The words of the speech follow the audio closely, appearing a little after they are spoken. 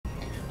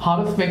How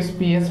to fix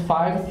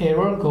PS5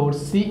 error code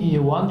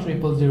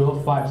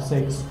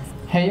CE-10005-6.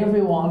 Hey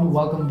everyone,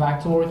 welcome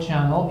back to our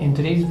channel. In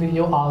today's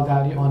video, I'll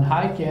guide you on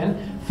how you can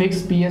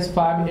fix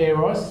PS5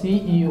 Error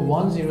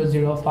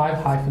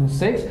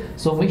CE-10005-6.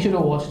 So make sure to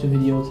watch the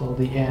video till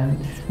the end.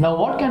 Now,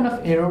 what kind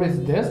of error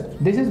is this?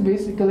 This is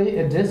basically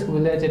a disk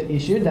related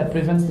issue that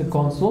prevents the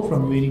console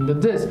from reading the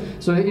disk.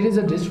 So it is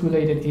a disk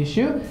related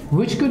issue,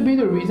 which could be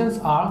the reasons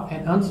are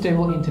an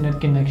unstable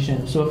internet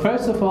connection. So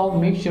first of all,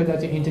 make sure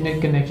that your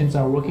internet connections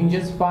are working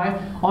just fine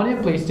on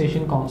your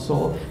PlayStation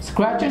console.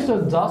 Scratches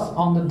or dust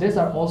on the disk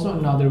are also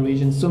another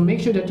reason. So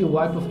make sure that you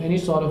wipe off any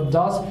sort of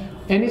dust.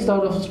 Any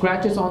sort of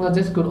scratches on the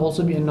disk could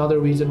also be another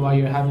reason why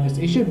you're having this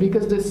issue,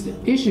 because this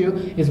issue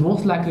is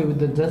most likely with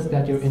the disk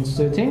that you're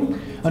inserting.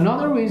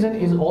 Another reason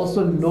is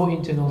also low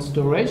internal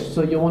storage.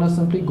 So you want to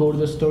simply go to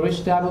the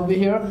storage tab over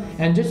here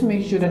and just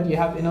make sure that you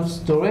have enough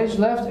storage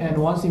left, and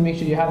once you make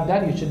sure you have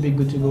that, you should be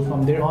good to go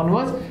from there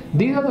onwards.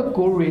 These are the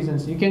core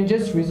reasons. You can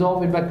just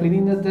resolve it by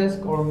cleaning the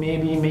disk, or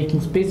maybe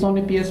making space on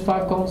the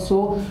PS5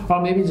 console,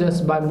 or maybe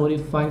just by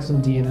modifying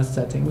some DNS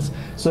settings.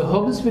 So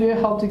hope this video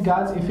helped you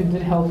guys. If it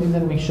did help you,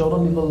 then make sure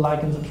to leave a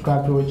like and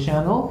subscribe to our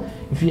channel.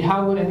 If you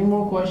have got any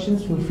more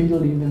questions, feel free to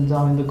leave them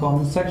down in the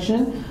comment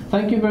section.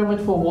 Thank you very much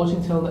for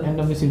watching till the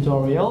end of this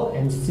tutorial,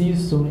 and see you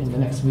soon in the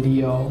next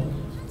video.